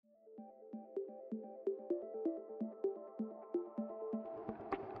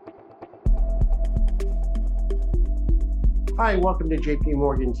Hi, welcome to JP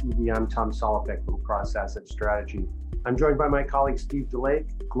Morgan TV. I'm Tom Solopek from Cross Asset Strategy. I'm joined by my colleague, Steve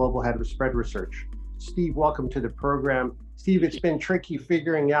Dulake, Global Head of Spread Research. Steve, welcome to the program. Steve, it's been tricky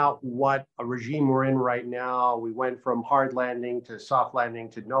figuring out what a regime we're in right now. We went from hard landing to soft landing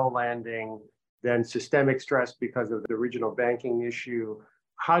to no landing, then systemic stress because of the regional banking issue.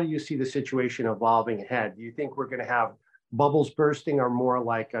 How do you see the situation evolving ahead? Do you think we're going to have bubbles bursting or more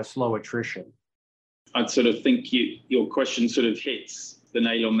like a slow attrition? I'd sort of think your question sort of hits the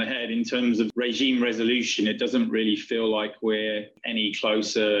nail on the head in terms of regime resolution. It doesn't really feel like we're any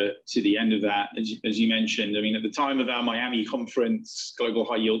closer to the end of that, as you mentioned. I mean, at the time of our Miami conference, Global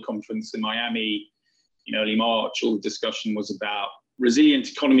High Yield Conference in Miami in early March, all the discussion was about resilient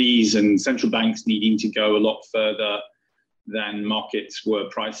economies and central banks needing to go a lot further than markets were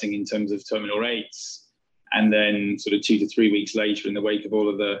pricing in terms of terminal rates. And then sort of 2 to 3 weeks later, in the wake of all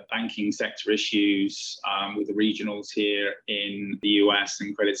of the banking sector issues with the regionals here in the US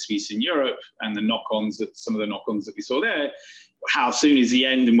and Credit Suisse in Europe and the some of the knock-ons that we saw there, how soon is the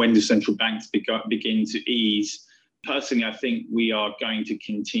end and when do central banks begin to ease? Personally, I think we are going to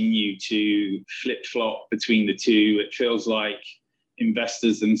continue to flip-flop between the two. It feels like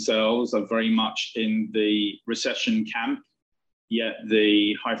investors themselves are very much in the recession camp. Yet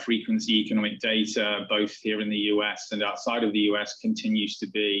the high-frequency economic data, both here in the US and outside of the US, continues to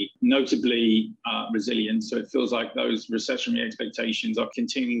be notably resilient. So it feels like those recessionary expectations are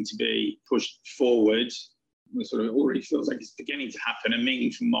continuing to be pushed forward. It sort of already feels like it's beginning to happen. A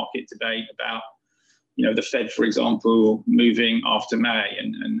meaningful market debate about, the Fed, for example, moving after May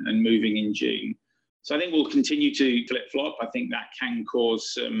and moving in June. So I think we'll continue to flip-flop. I think that can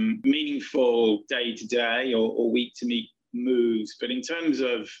cause some meaningful day-to-day or week-to-week moves. But in terms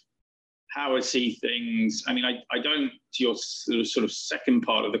of how I see things, I mean, I don't, to your sort of second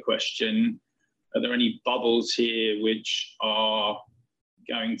part of the question, are there any bubbles here which are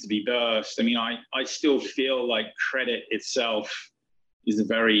going to be burst? I mean, I still feel like credit itself is a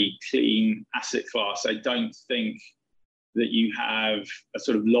very clean asset class. I don't think that you have a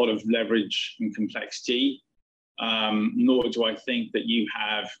sort of lot of leverage and complexity, nor do I think that you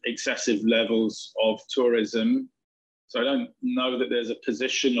have excessive levels of tourism. So I don't know that there's a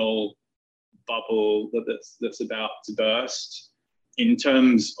positional bubble that's about to burst. In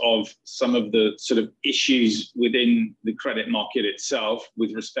terms of some of the sort of issues within the credit market itself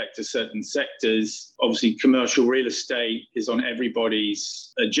with respect to certain sectors, obviously commercial real estate is on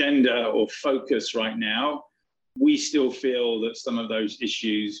everybody's agenda or focus right now. We still feel that some of those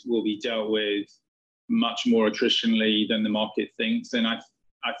issues will be dealt with much more attritionally than the market thinks. And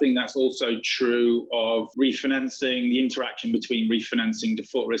I think that's also true of refinancing, the interaction between refinancing,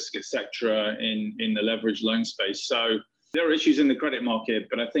 default risk, et cetera, in the leveraged loan space. So there are issues in the credit market,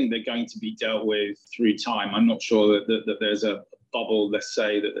 but I think they're going to be dealt with through time. I'm not sure that there's a bubble, let's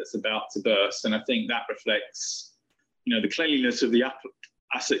say, that's about to burst. And I think that reflects, the cleanliness of the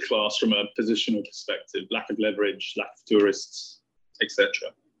asset class from a positional perspective, lack of leverage, lack of tourists, et cetera.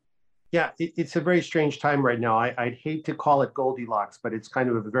 Yeah, it's a very strange time right now. I'd hate to call it Goldilocks, but it's kind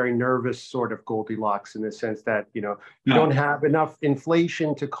of a very nervous sort of Goldilocks in the sense that, you don't have enough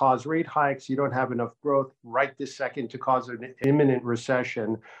inflation to cause rate hikes. You don't have enough growth right this second to cause an imminent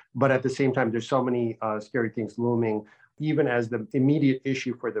recession. But at the same time, there's so many scary things looming. Even as the immediate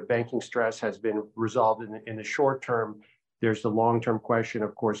issue for the banking stress has been resolved in the short term, there's the long-term question,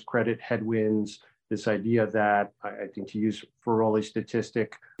 of course, credit headwinds. This idea that, I think to use Ferroli's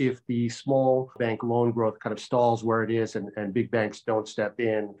statistic, if the small bank loan growth kind of stalls where it is and big banks don't step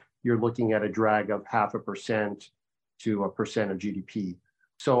in, you're looking at a drag of 0.5% to 1% of GDP.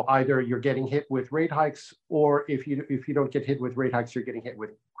 So either you're getting hit with rate hikes, or if you don't get hit with rate hikes, you're getting hit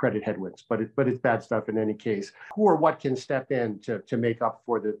with credit headwinds. But it's bad stuff in any case. Who or what can step in to make up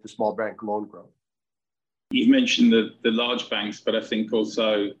for the small bank loan growth? You've mentioned the large banks, but I think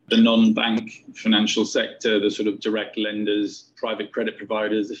also the non-bank financial sector, the sort of direct lenders, private credit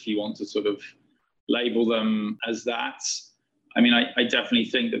providers, if you want to sort of label them as that. I mean, I definitely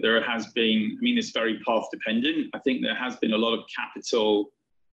think that there has been, it's very path dependent. I think there has been a lot of capital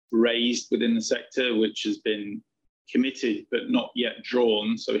raised within the sector, which has been committed but not yet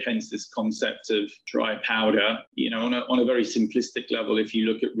drawn. So hence this concept of dry powder. On a very simplistic level, if you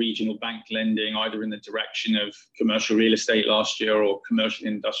look at regional bank lending, either in the direction of commercial real estate last year or commercial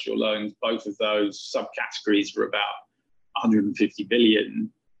industrial loans, both of those subcategories were about 150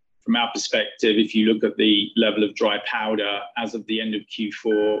 billion. From our perspective, if you look at the level of dry powder as of the end of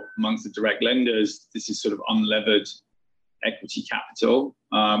Q4 amongst the direct lenders, this is sort of unlevered equity capital,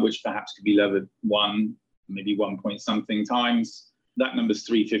 which perhaps could be levered maybe 1 point something times. That number's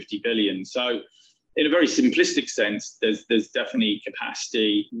 350 billion. So in a very simplistic sense, there's definitely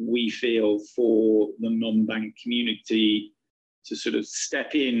capacity, we feel, for the non-bank community to sort of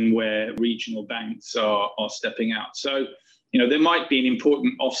step in where regional banks are stepping out. So, there might be an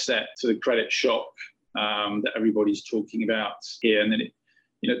important offset to the credit shock that everybody's talking about here. And then,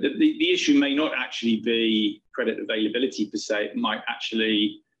 the issue may not actually be credit availability per se, it might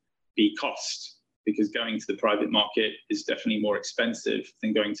actually be cost, because going to the private market is definitely more expensive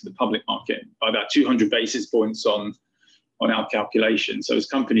than going to the public market by about 200 basis points on our calculation. So as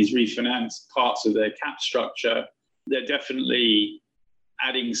companies refinance parts of their cap structure, they're definitely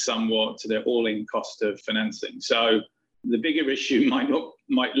adding somewhat to their all-in cost of financing. So the bigger issue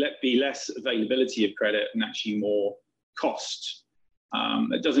might be less availability of credit and actually more cost.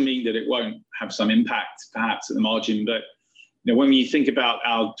 It doesn't mean that it won't have some impact, perhaps at the margin, but when you think about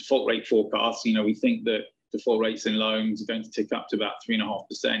our default rate forecast, we think that default rates in loans are going to tick up to about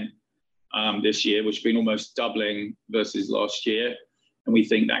 3.5% this year, which has been almost doubling versus last year. And we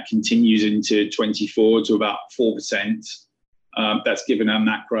think that continues into 24 to about 4%. That's given our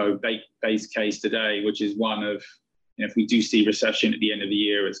macro base case today, which is one of, if we do see recession at the end of the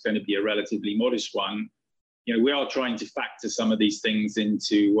year, it's going to be a relatively modest one. We are trying to factor some of these things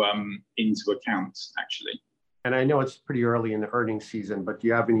into account, actually. And I know it's pretty early in the earnings season, but do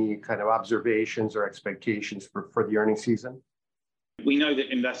you have any kind of observations or expectations for the earnings season? We know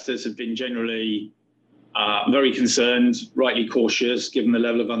that investors have been generally very concerned, rightly cautious, given the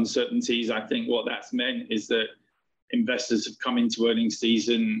level of uncertainties. I think what that's meant is that investors have come into earnings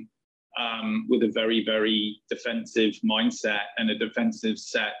season with a very, very defensive mindset and a defensive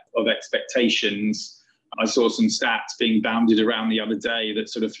set of expectations. I saw some stats being bounded around the other day that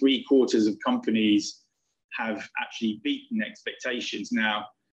sort of 3/4 of companies have actually beaten expectations. Now,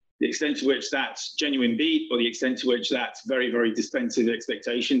 the extent to which that's genuine beat or the extent to which that's very, very defensive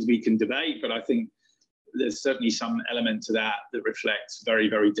expectations, we can debate, but I think there's certainly some element to that reflects very,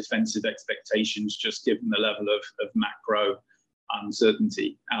 very defensive expectations, just given the level of macro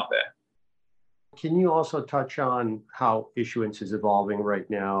uncertainty out there. Can you also touch on how issuance is evolving right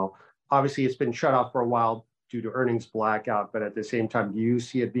now? Obviously, it's been shut off for a while due to earnings blackout, but at the same time, do you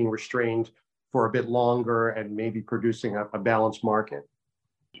see it being restrained for a bit longer and maybe producing a balanced market?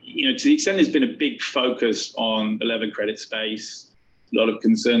 To the extent there's been a big focus on the levered credit space, a lot of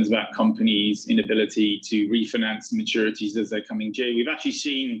concerns about companies' inability to refinance maturities as they're coming due. We've actually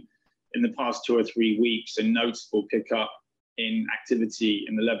seen in the past 2 or 3 weeks a noticeable pickup in activity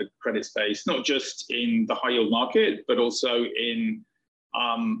in the levered credit space, not just in the high yield market, but also in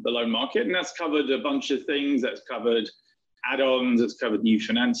the loan market. And that's covered a bunch of things. That's covered add-ons, it's covered new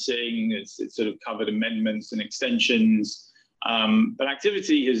financing, it's sort of covered amendments and extensions. But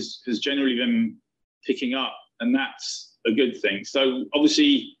activity has generally been picking up, and that's a good thing. So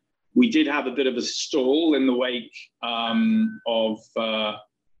obviously, we did have a bit of a stall in the wake of the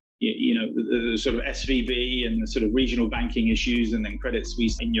sort of SVB and the sort of regional banking issues and then Credit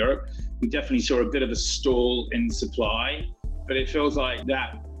Suisse in Europe. We definitely saw a bit of a stall in supply, but it feels like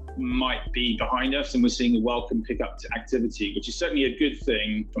that might be behind us and we're seeing a welcome pickup to activity, which is certainly a good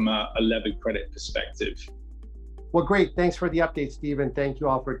thing from a levered credit perspective. Well, great. Thanks for the update, Steve, and thank you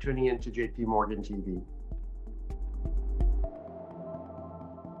all for tuning in to JP Morgan TV.